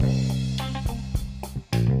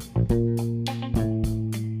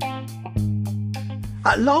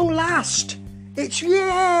At long last, it's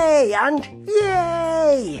yay and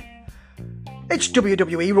yay! It's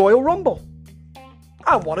WWE Royal Rumble.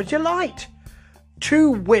 And what a delight!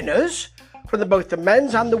 2 winners from both the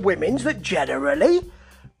men's and the women's that generally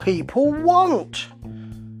people want.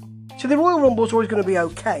 So the Royal Rumble's always going to be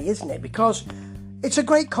okay, isn't it? Because it's a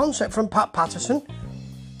great concept from Pat Patterson.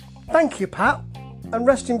 Thank you, Pat, and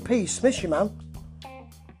rest in peace. Miss you, man.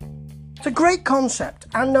 It's a great concept,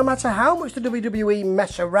 and no matter how much the WWE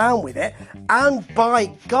mess around with it, and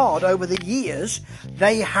by God, over the years,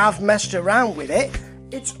 they have messed around with it,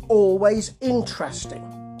 it's always interesting.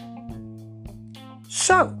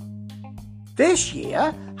 So, this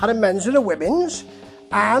year had a men's and a women's,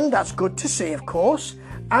 and that's good to see, of course,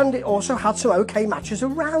 and it also had some okay matches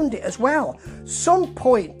around it as well. Some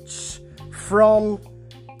points from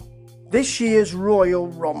this year's Royal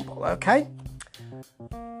Rumble, okay?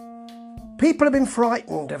 People have been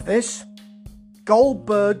frightened of this.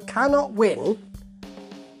 Goldberg cannot win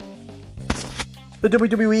the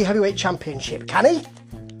WWE Heavyweight Championship, can he?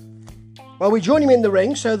 Well, we join him in the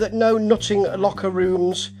ring so that no nutting locker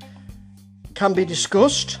rooms can be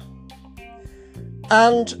discussed.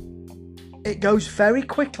 And it goes very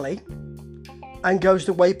quickly and goes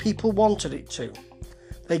the way people wanted it to.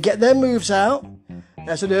 They get their moves out.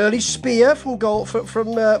 There's an early spear from Drew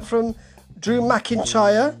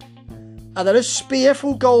McIntyre. And then a spear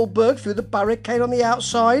from Goldberg through the barricade on the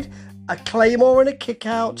outside. A claymore and a kick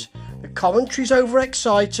out. The commentary's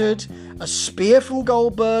overexcited. A spear from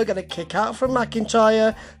Goldberg and a kick out from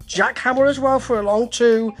McIntyre. Jackhammer as well for a long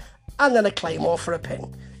 2. And then a claymore for a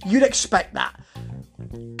pin. You'd expect that.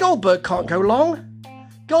 Goldberg can't go long.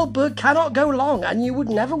 Goldberg cannot go long, and you would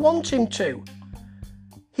never want him to.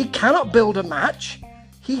 He cannot build a match.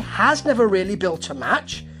 He has never really built a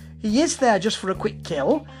match. He is there just for a quick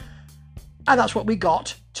kill. And that's what we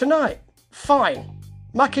got tonight. Fine.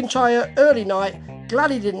 McIntyre, early night. Glad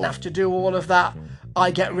he didn't have to do all of that. I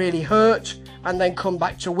get really hurt and then come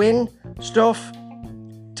back to win stuff.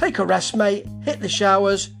 Take a rest, mate. Hit the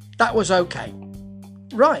showers. That was okay.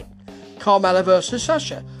 Right. Carmella versus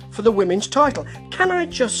Sasha for the women's title. Can I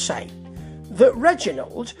just say that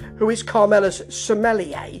Reginald, who is Carmella's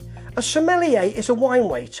sommelier, a sommelier is a wine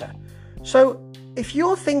waiter. So if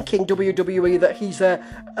you're thinking WWE that he's a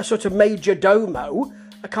sort of major domo,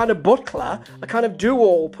 a kind of butler, a kind of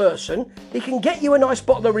do-all person, he can get you a nice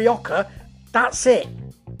bottle of Rioja, that's it.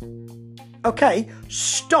 Okay,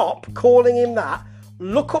 stop calling him that.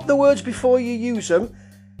 Look up the words before you use them.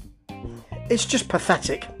 It's just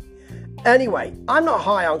pathetic. Anyway, I'm not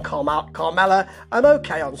high on Carmella. I'm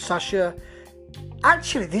okay on Sasha.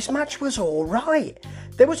 Actually, this match was all right.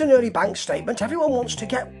 There was an early bank statement. Everyone wants to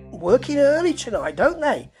get working early tonight, don't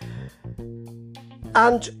they?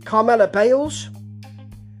 And Carmella bails.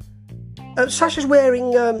 Sasha's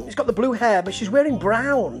wearing, she's got the blue hair, but she's wearing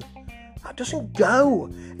brown. That doesn't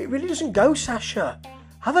go. It really doesn't go, Sasha.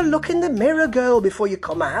 Have a look in the mirror, girl, before you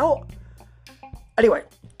come out. Anyway,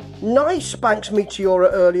 nice Banks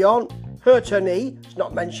Meteora early on. Hurt her knee. It's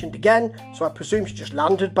not mentioned again, so I presume she just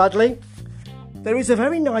landed badly. There is a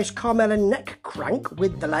very nice Carmella neck crank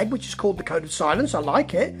with the leg, which is called the Code of Silence. I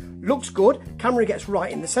like it. Looks good. Camera gets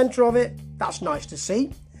right in the centre of it. That's nice to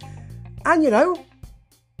see. And, you know,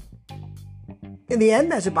 in the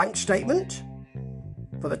end, there's a bank statement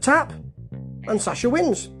for the tap, and Sasha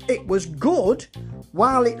wins. It was good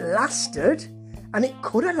while it lasted, and it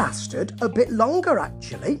could have lasted a bit longer,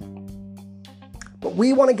 actually. But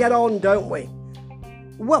we want to get on, don't we?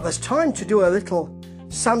 Well, there's time to do a little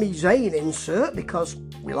Sami Zayn insert because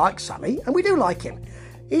we like Sami, and we do like him.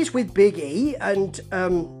 He's with Big E and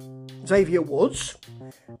Xavier Woods,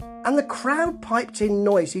 and the crowd piped in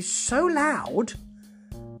noises so loud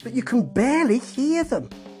that you can barely hear them.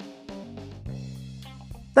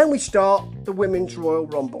 Then we start the Women's Royal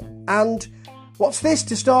Rumble. And what's this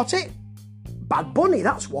to start it? Bad Bunny,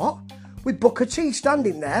 that's what. With Booker T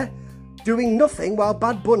standing there, doing nothing while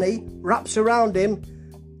Bad Bunny wraps around him.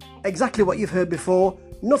 Exactly what you've heard before.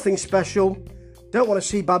 Nothing special. Don't want to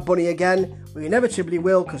see Bad Bunny again. We inevitably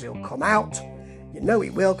will because he'll come out. You know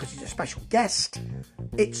he will because he's a special guest.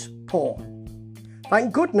 It's poor.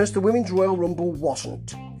 Thank goodness the Women's Royal Rumble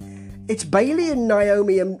wasn't. It's Bayley and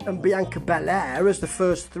Naomi and Bianca Belair as the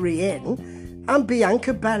first 3 in. And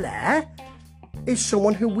Bianca Belair is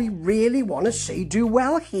someone who we really want to see do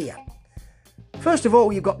well here. First of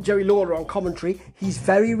all, you've got Jerry Lawler on commentary. He's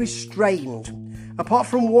very restrained. Apart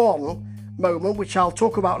from one moment, which I'll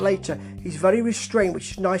talk about later, he's very restrained,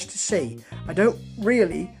 which is nice to see. I don't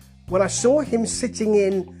really, when I saw him sitting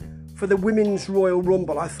in for the Women's Royal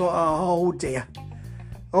Rumble, I thought, oh dear.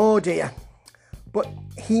 but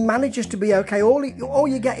he manages to be okay. All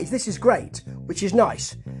you get is this is great, which is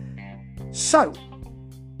nice. So,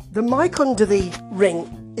 the mic under the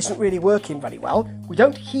ring isn't really working very well. We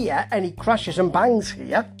don't hear any crashes and bangs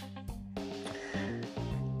here.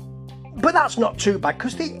 But that's not too bad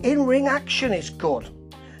because the in-ring action is good.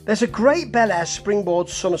 There's a great Belair springboard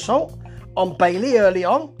somersault on Bayley early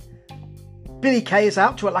on. Billie Kay is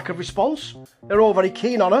out to a lack of response. They're all very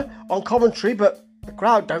keen on her on commentary, but the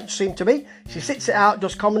crowd don't seem to be. She sits it out,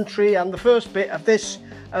 does commentary, and the first bit of this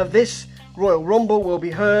Royal Rumble will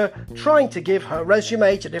be her trying to give her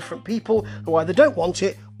resume to different people who either don't want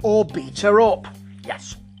it or beat her up.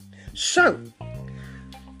 Yes. So,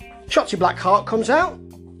 Shotzi Blackheart comes out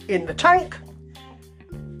in the tank.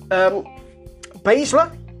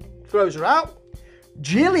 Baszler throws her out.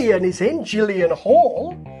 Jillian is in, Jillian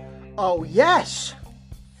Hall. Oh yes.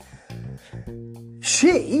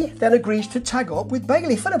 She then agrees to tag up with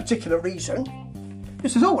Bayley for no particular reason. She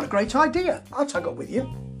says, oh, what a great idea. I'll tag up with you.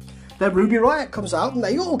 Then Ruby Riott comes out and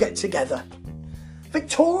they all get together.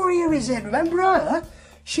 Victoria is in, remember her?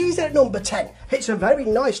 She's at number 10. It's a very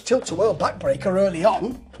nice tilt-a-whirl backbreaker early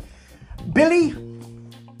on. Billie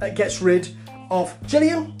gets rid of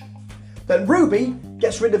Jillian. Then Ruby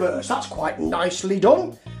gets rid of hers. That's quite nicely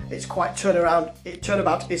done. It's quite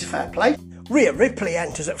turnabout is fair play. Rhea Ripley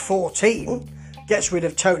enters at 14. Gets rid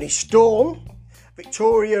of Toni Storm.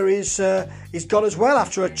 Victoria is gone as well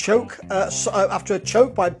after a choke by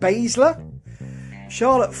Baszler.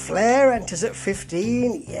 Charlotte Flair enters at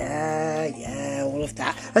 15. Yeah, all of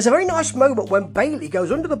that. There's a very nice moment when Bayley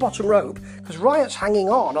goes under the bottom rope because Riott's hanging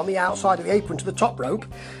on the outside of the apron to the top rope.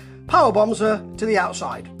 Powerbombs her to the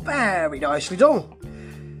outside. Very nicely done.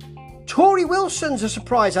 Tori Wilson's a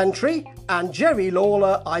surprise entry, and Jerry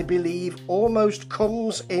Lawler, I believe, almost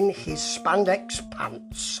comes in his spandex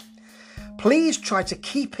pants. Please try to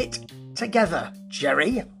keep it together,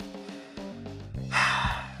 Jerry.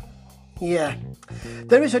 Yeah.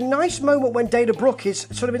 There is a nice moment when Dana Brooke is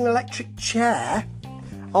sort of in an electric chair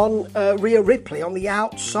on Rhea Ripley on the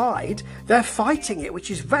outside. They're fighting it,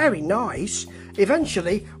 which is very nice.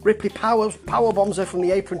 Eventually, Ripley powerbombs her from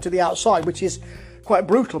the apron to the outside, which is quite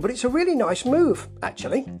brutal, but it's a really nice move,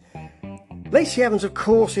 actually. Lacey Evans, of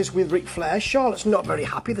course, is with Ric Flair. Charlotte's not very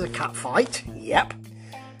happy. There's a cat fight. Yep.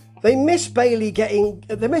 They miss Belair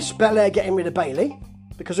getting rid of Bayley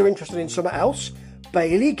because they're interested in something else.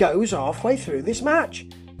 Bayley goes halfway through this match.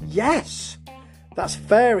 Yes, that's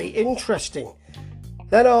very interesting.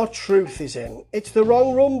 Then R-Truth is in. It's the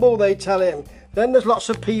wrong Rumble, they tell him. Then there's lots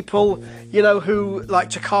of people, who like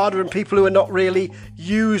Takada and people who are not really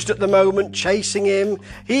used at the moment chasing him.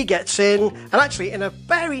 He gets in, and actually in a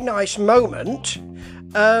very nice moment,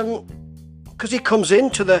 because he comes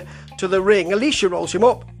into the ring, Alicia rolls him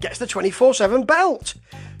up, gets the 24/7 belt.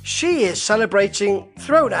 She is celebrating,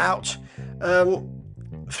 thrown out, and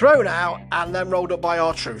then rolled up by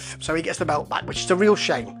R-Truth. So he gets the belt back, which is a real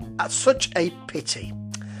shame. That's such a pity.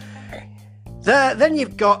 Then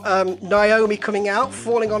you've got Naomi coming out,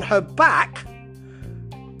 falling on her back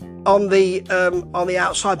on the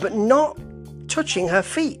outside, but not touching her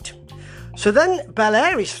feet. So then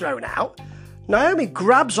Belair is thrown out. Naomi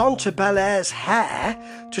grabs onto Belair's hair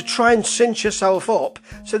to try and cinch herself up.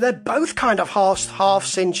 So they're both kind of half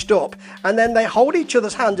cinched up, and then they hold each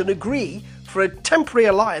other's hand and agree for a temporary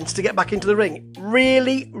alliance to get back into the ring.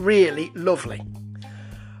 Really, really lovely.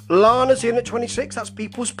 Lana's in at 26. That's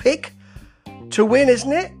people's pick to win,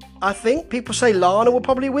 isn't it? I think people say Lana will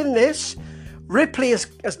probably win this. Ripley is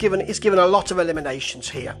given a lot of eliminations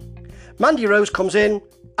here. Mandy Rose comes in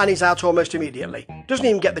and is out almost immediately. Doesn't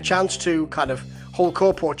even get the chance to kind of Hulk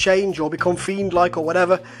up or change or become Fiend-like or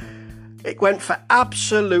whatever. It went for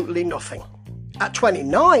absolutely nothing. At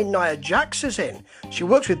 29, Nia Jax is in. She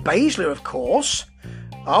works with Baszler, of course.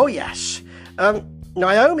 Oh yes.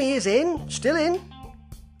 Naomi is in, still in.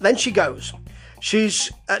 Then she goes.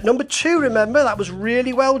 She's at number 2, remember? That was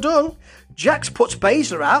really well done. Jax puts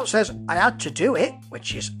Baszler out, says, I had to do it,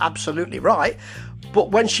 which is absolutely right. But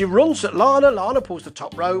when she runs at Lana pulls the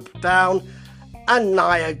top rope down, and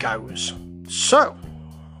Nia goes. So,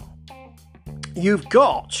 you've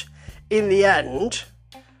got, in the end,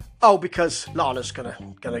 because Lana's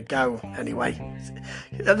gonna go anyway.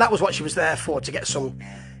 That was what she was there for, to get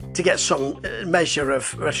some measure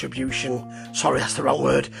of retribution. Sorry, that's the wrong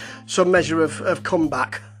word. Some measure of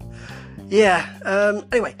comeback. Yeah,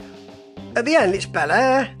 anyway. At the end, it's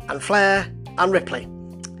Belair and Flair and Ripley.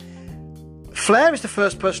 Flair is the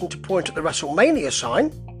first person to point at the WrestleMania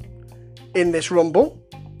sign in this Rumble.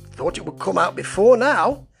 Thought it would come out before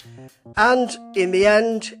now. And in the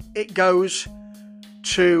end, it goes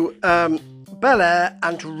to Belair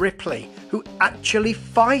and Ripley, who actually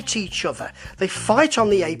fight each other. They fight on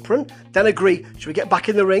the apron, then agree, should we get back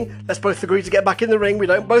in the ring? Let's both agree to get back in the ring. We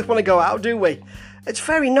don't both want to go out, do we? It's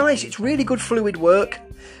very nice. It's really good fluid work.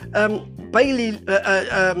 Belair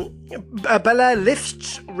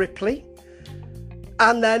lifts Ripley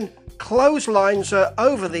and then clotheslines her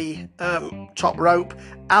over the top rope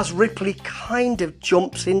as Ripley kind of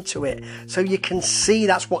jumps into it. So you can see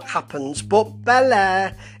that's what happens. But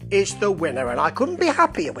Belair is the winner, and I couldn't be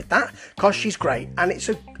happier with that because she's great. And it's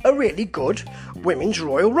a really good Women's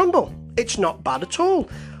Royal Rumble. It's not bad at all.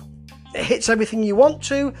 It hits everything you want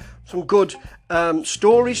to. Some good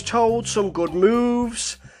stories told, some good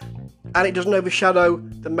moves. And it doesn't overshadow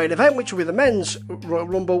the main event, which will be the Men's Royal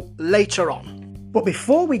Rumble later on. But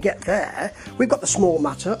before we get there, we've got the small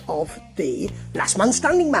matter of the Last Man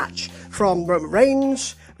Standing match from Roman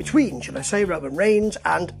Reigns, between, should I say, Roman Reigns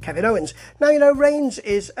and Kevin Owens. Now, you know, Reigns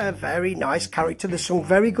is a very nice character. There's some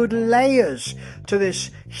very good layers to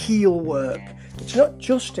this heel work. It's not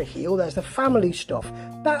just a heel, there's the family stuff.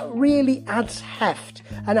 That really adds heft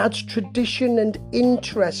and adds tradition and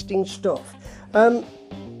interesting stuff. And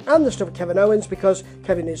the stuff with Kevin Owens, because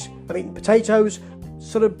Kevin is, potatoes,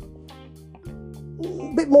 sort of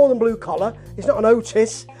a bit more than blue collar. He's not an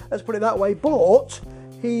Otis, let's put it that way, but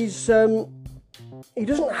he's he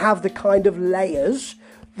doesn't have the kind of layers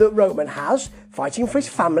that Roman has, fighting for his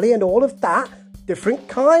family and all of that. Different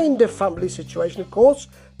kind of family situation, of course,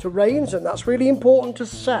 to Reigns, and that's really important to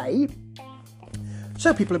say.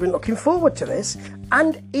 So people have been looking forward to this,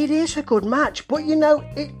 and it is a good match, but you know,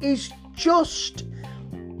 it's just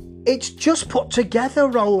put together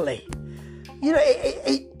wrongly. You know,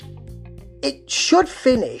 it should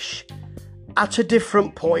finish at a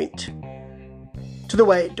different point to the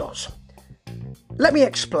way it does. Let me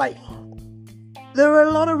explain. There are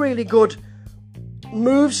a lot of really good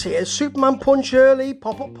moves here. Superman punch early,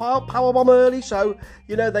 pop-up powerbomb early, so,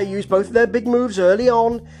 you know, they use both of their big moves early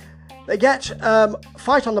on. They get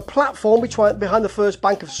fight on the platform behind the first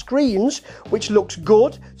bank of screens, which looks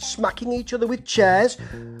good, smacking each other with chairs.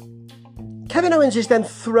 Kevin Owens is then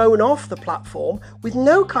thrown off the platform with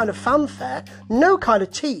no kind of fanfare, no kind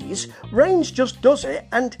of tease. Reigns just does it,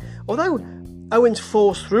 and although Owens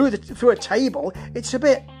falls through a table, it's a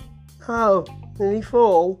bit, oh, did he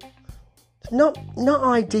fall? It's not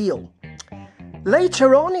ideal.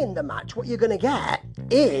 Later on in the match, what you're going to get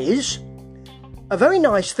is a very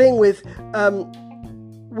nice thing with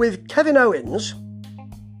Kevin Owens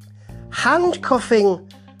handcuffing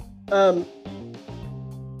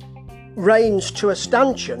Reigns to a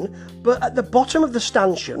stanchion, but at the bottom of the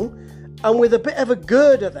stanchion and with a bit of a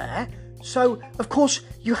girder there. So, of course,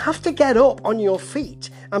 you have to get up on your feet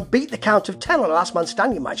and beat the count of 10 on a Last Man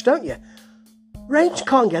Standing match, don't you? Reigns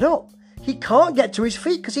can't get up. He can't get to his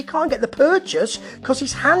feet because he can't get the purchase because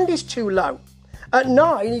his hand is too low. At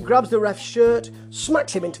 9, he grabs the ref's shirt,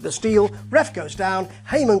 smacks him into the steel, ref goes down,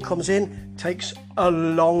 Heyman comes in, takes a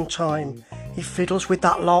long time. He fiddles with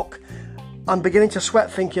that lock. I'm beginning to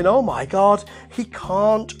sweat thinking, oh my God, he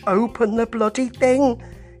can't open the bloody thing.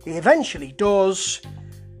 He eventually does.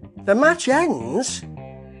 The match ends,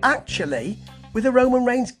 actually, with a Roman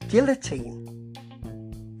Reigns guillotine.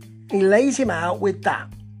 He lays him out with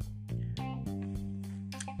that.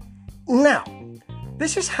 Now,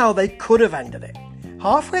 this is how they could have ended it.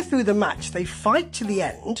 Halfway through the match, they fight to the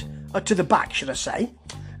end, or to the back, should I say,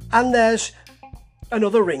 and there's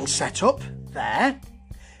another ring set up there.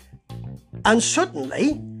 And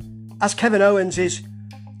suddenly, as Kevin Owens is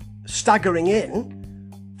staggering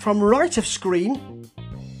in, from right of screen,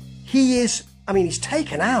 he's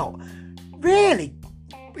taken out, really,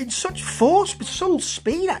 in such force, with some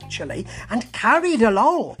speed actually, and carried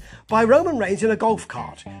along by Roman Reigns in a golf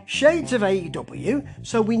cart. Shades of AEW,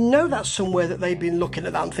 so we know that's somewhere that they've been looking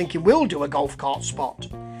at that and thinking, we'll do a golf cart spot.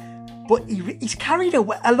 But he's carried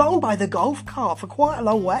along by the golf cart for quite a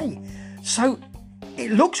long way. So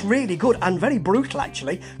it looks really good and very brutal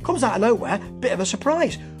actually. Comes out of nowhere, bit of a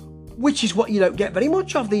surprise, which is what you don't get very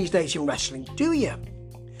much of these days in wrestling, do you?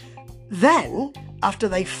 Then, after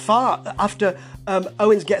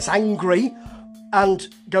Owens gets angry and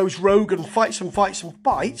goes rogue and fights,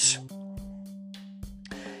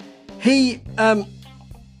 he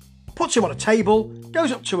puts him on a table,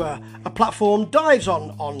 goes up to a platform, dives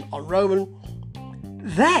on Roman,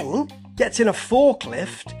 then gets in a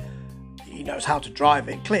forklift. He knows how to drive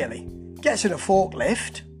it, clearly. Gets in a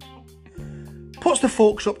forklift, puts the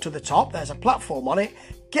forks up to the top, there's a platform on it,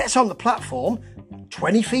 gets on the platform,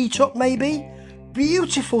 20 feet up maybe,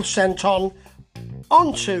 beautiful senton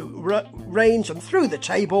onto Reigns and through the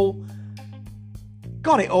table.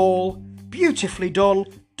 Got it all, beautifully done,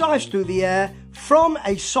 dives through the air from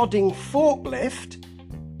a sodding forklift.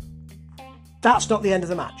 That's not the end of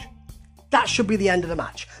the match. That should be the end of the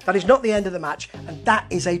match. That is not the end of the match, and that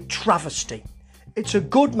is a travesty. It's a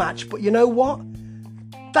good match, but you know what?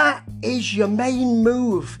 That is your main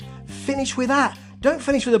move. Finish with that. Don't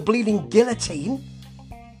finish with a bleeding guillotine.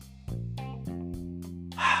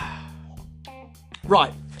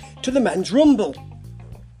 Right, to the men's rumble.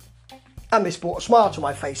 And this brought a smile to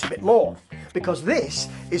my face a bit more, because this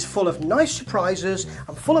is full of nice surprises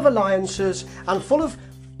and full of alliances and full of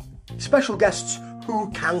special guests who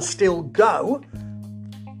can still go,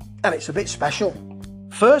 and it's a bit special.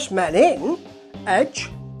 First men in, Edge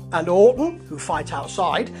and Orton, who fight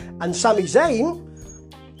outside, and Sami Zayn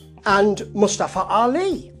and Mustafa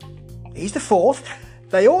Ali. He's the fourth.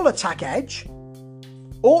 They all attack Edge.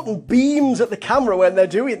 Orton beams at the camera when they're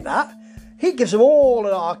doing that. He gives them all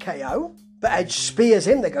an RKO, but Edge spears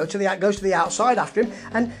him. They goes to the outside after him,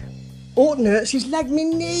 and Orton hurts his leg. My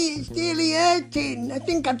knee is really hurting. I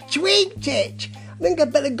think I've tweaked it. I think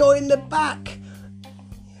I'd better go in the back.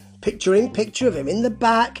 Picture of him in the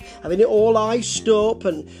back, having it all iced up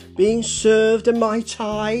and being served a Mai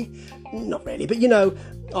Tai. Not really, but you know,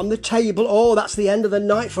 on the table. Oh, that's the end of the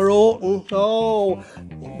night for Orton. Oh,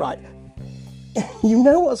 right. You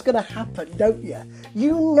know what's going to happen, don't you?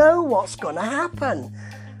 You know what's going to happen.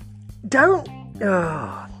 Don't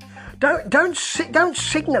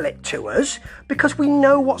signal it to us, because we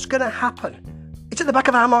know what's going to happen. It's at the back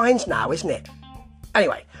of our minds now, isn't it?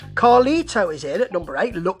 Anyway, Carlito is in at number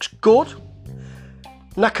 8, looks good.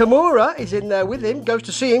 Nakamura is in there with him, goes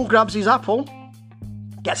to see him, grabs his apple,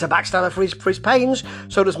 gets a backstabber for his pains.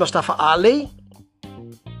 So does Mustafa Ali.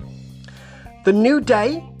 The New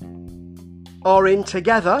Day are in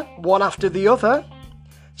together, one after the other.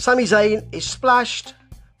 Sami Zayn is splashed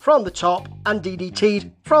from the top and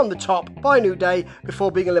DDT'd from the top by New Day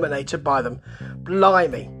before being eliminated by them.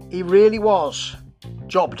 Blimey, he really was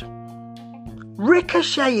jobbed.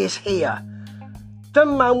 Ricochet is here. The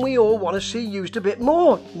man we all want to see used a bit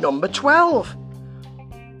more. Number 12.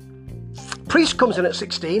 Priest comes in at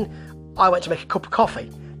 16. I went to make a cup of coffee.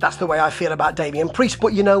 That's the way I feel about Damian Priest.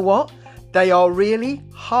 But you know what? They are really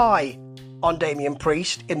high on Damian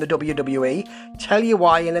Priest in the WWE. Tell you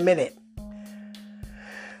why in a minute.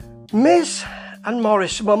 Miz and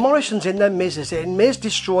Morrison. Well, Morrison's in there, Miz is in. Miz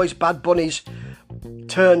destroys Bad Bunny's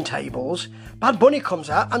turntables. Bad Bunny comes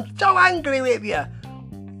out. I'm so angry with you.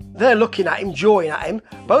 They're looking at him, jawing at him.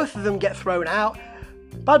 Both of them get thrown out.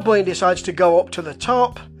 Bad Bunny decides to go up to the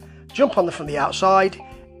top, jump on them from the outside.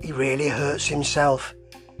 He really hurts himself.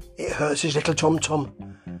 It hurts his little tum-tum.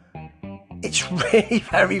 It's really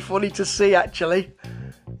very funny to see, actually.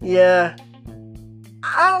 Yeah.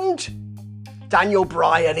 And Daniel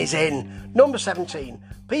Bryan is in. Number 17.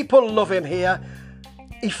 People love him here.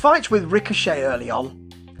 He fights with Ricochet early on.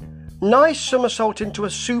 Nice somersault into a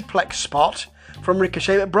suplex spot from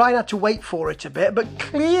Ricochet, but Bryan had to wait for it a bit. But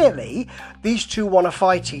clearly, these two want to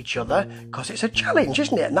fight each other because it's a challenge,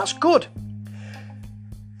 isn't it? And that's good.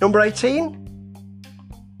 Number 18.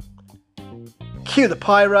 Cue the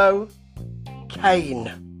pyro.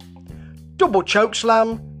 Kane. Double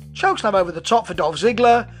chokeslam over the top for Dolph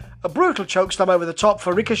Ziggler, a brutal chokeslam over the top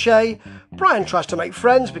for Ricochet. Bryan tries to make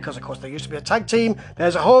friends because of course they used to be a tag team.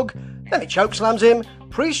 There's a hug, then he chokeslams him.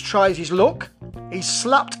 Priest tries his luck. He's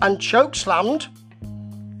slapped and chokeslammed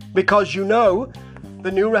because you know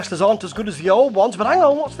the new wrestlers aren't as good as the old ones. But hang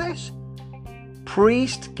on, what's this?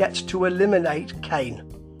 Priest gets to eliminate Kane.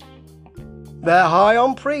 They're high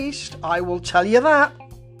on Priest, I will tell you that.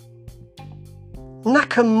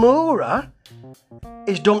 Nakamura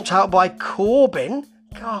is dumped out by Corbin.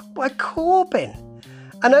 God, by Corbin.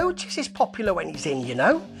 And Otis is popular when he's in, you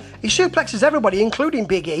know. He suplexes everybody, including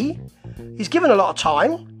Big E. He's given a lot of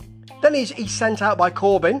time. Then he's sent out by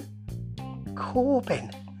Corbin.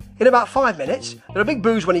 Corbin. In about 5 minutes. There are big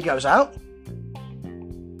boos when he goes out.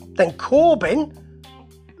 Then Corbin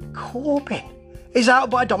is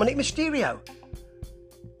out by Dominic Mysterio.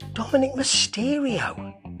 Dominic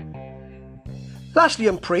Mysterio. Lashley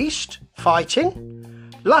and Priest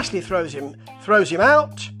fighting. Lashley throws him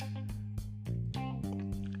out.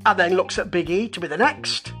 And then looks at Big E to be the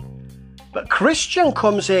next. But Christian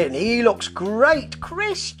comes in. He looks great.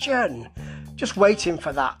 Christian. Just waiting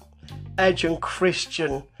for that Edge and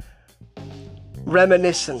Christian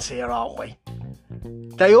reminiscence here, aren't we?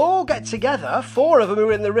 They all get together. 4 of them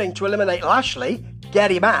are in the ring to eliminate Lashley.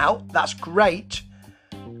 Get him out. That's great.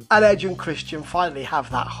 And Edge and Christian finally have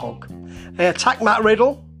that hug. They attack Matt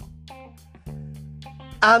Riddle.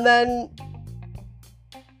 And then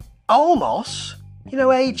Omos, you know,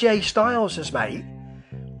 AJ Styles' mate,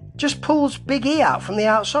 just pulls Big E out from the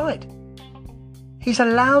outside. He's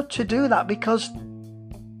allowed to do that because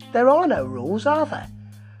there are no rules, are there?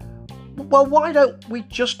 Well, why don't we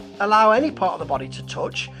just allow any part of the body to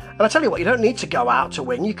touch? And I tell you what, you don't need to go out to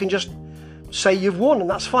win. You can just say you've won and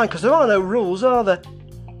that's fine, because there are no rules, are there?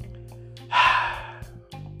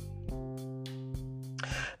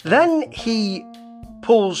 Then he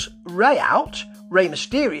pulls Rey out, Rey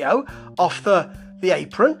Mysterio, off the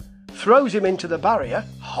apron, throws him into the barrier.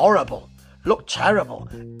 Horrible. Looked terrible.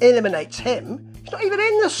 Eliminates him. He's not even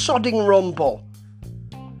in the sodding Rumble.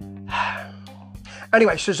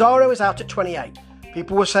 Anyway, Cesaro is out at 28.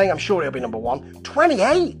 People were saying, I'm sure he'll be number 1.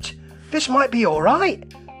 28? This might be all right.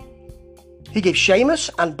 He gives Sheamus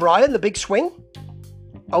and Bryan the big swing.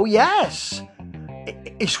 Oh, yes.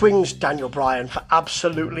 He swings Daniel Bryan for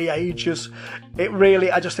absolutely ages.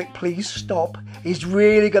 I just think, please stop. He's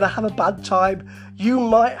really going to have a bad time. You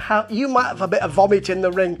might have a bit of vomit in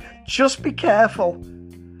the ring. Just be careful.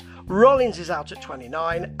 Rollins is out at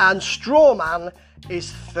 29 and Strowman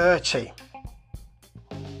is 30.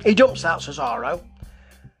 He dumps out Cesaro.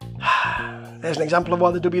 There's an example of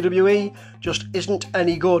why the WWE just isn't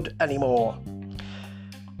any good anymore.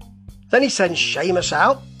 Then he sends Sheamus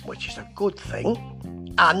out, which is a good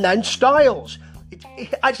thing. And then Styles.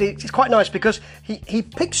 Actually, it's quite nice because he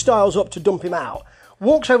picks Styles up to dump him out,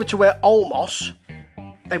 walks over to where Jay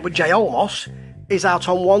Omos is out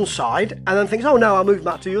on one side, and then thinks, oh no, I'll move him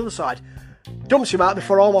out to the other side. Dumps him out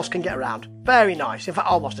before Omos can get around. Very nice. In fact,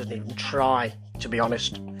 Omos doesn't even try, to be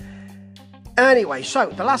honest. Anyway, so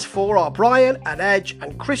the last 4 are Bryan and Edge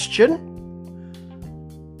and Christian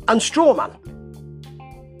and Strowman.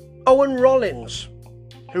 Owen Rollins,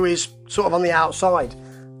 who is sort of on the outside,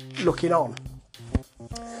 looking on.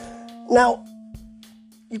 Now,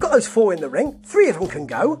 you've got those 4 in the ring. 3 of them can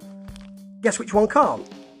go. Guess which one can't?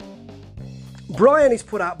 Bryan is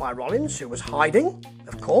put out by Rollins, who was hiding,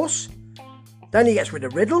 of course. Then he gets rid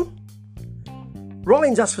of Riddle.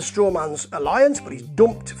 Rollins asks for Strowman's alliance, but he's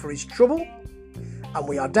dumped for his trouble. And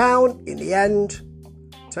we are down, in the end,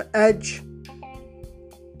 to Edge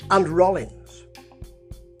and Rollins.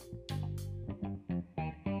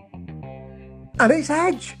 And it's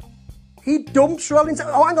Edge. He dumps Rollins.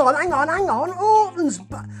 Oh, hang on. Orton's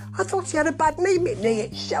I thought he had a bad knee. My knee,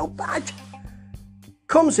 it's so bad.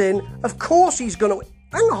 Comes in. Of course he's going to...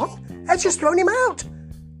 Hang on. Edge has thrown him out.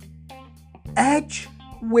 Edge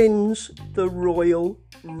wins the Royal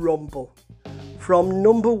Rumble from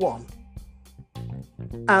number 1.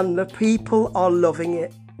 And the people are loving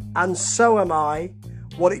it. And so am I.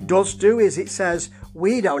 What it does do is it says,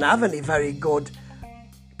 we don't have any very good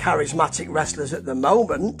charismatic wrestlers at the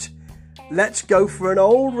moment. Let's go for an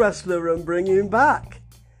old wrestler and bring him back.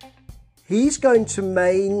 He's going to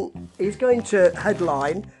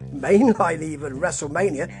headline, mainline even,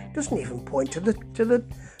 WrestleMania. Doesn't even point to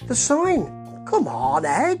the sign. Come on,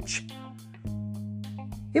 Edge.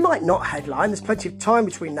 He might not headline. There's plenty of time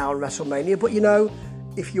between now and WrestleMania, but you know,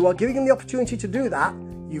 if you are giving him the opportunity to do that,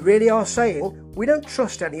 you really are saying we don't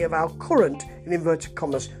trust any of our current, in inverted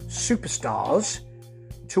commas, superstars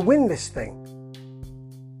to win this thing.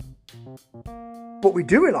 But we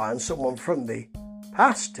do rely on someone from the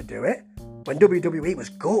past to do it, when WWE was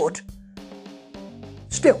good.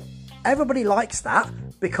 Still, everybody likes that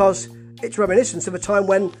because it's reminiscent of a time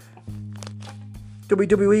when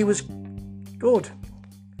WWE was good.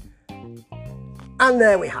 And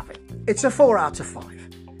there we have it. It's a 4 out of 5.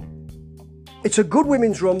 It's a good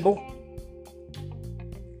women's rumble.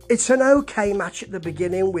 It's an okay match at the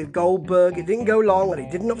beginning with Goldberg. It didn't go long and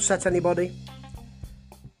it didn't upset anybody.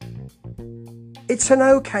 It's an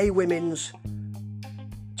okay women's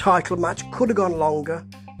title match. Could have gone longer.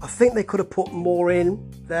 I think they could have put more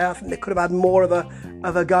in there. I think they could have had more of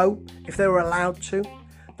a go if they were allowed to.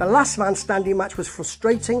 The last man standing match was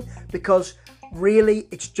frustrating because really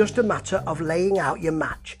it's just a matter of laying out your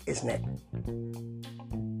match, isn't it?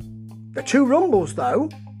 The 2 rumbles though,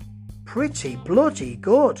 pretty bloody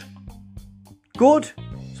good. Good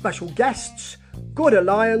special guests, good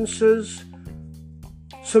alliances,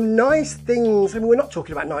 some nice things. I mean, we're not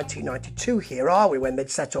talking about 1992 here, are we, when they'd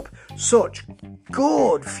set up such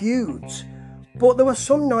good feuds. But there were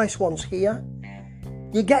some nice ones here.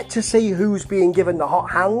 You get to see who's being given the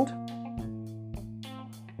hot hand.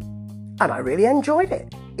 And I really enjoyed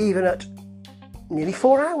it, even at nearly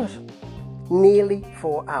 4 hours. Nearly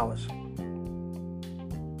 4 hours.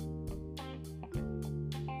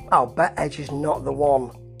 I'll bet Edge is not the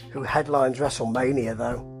one who headlines WrestleMania,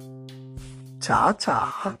 though.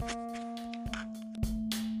 Ta-ta.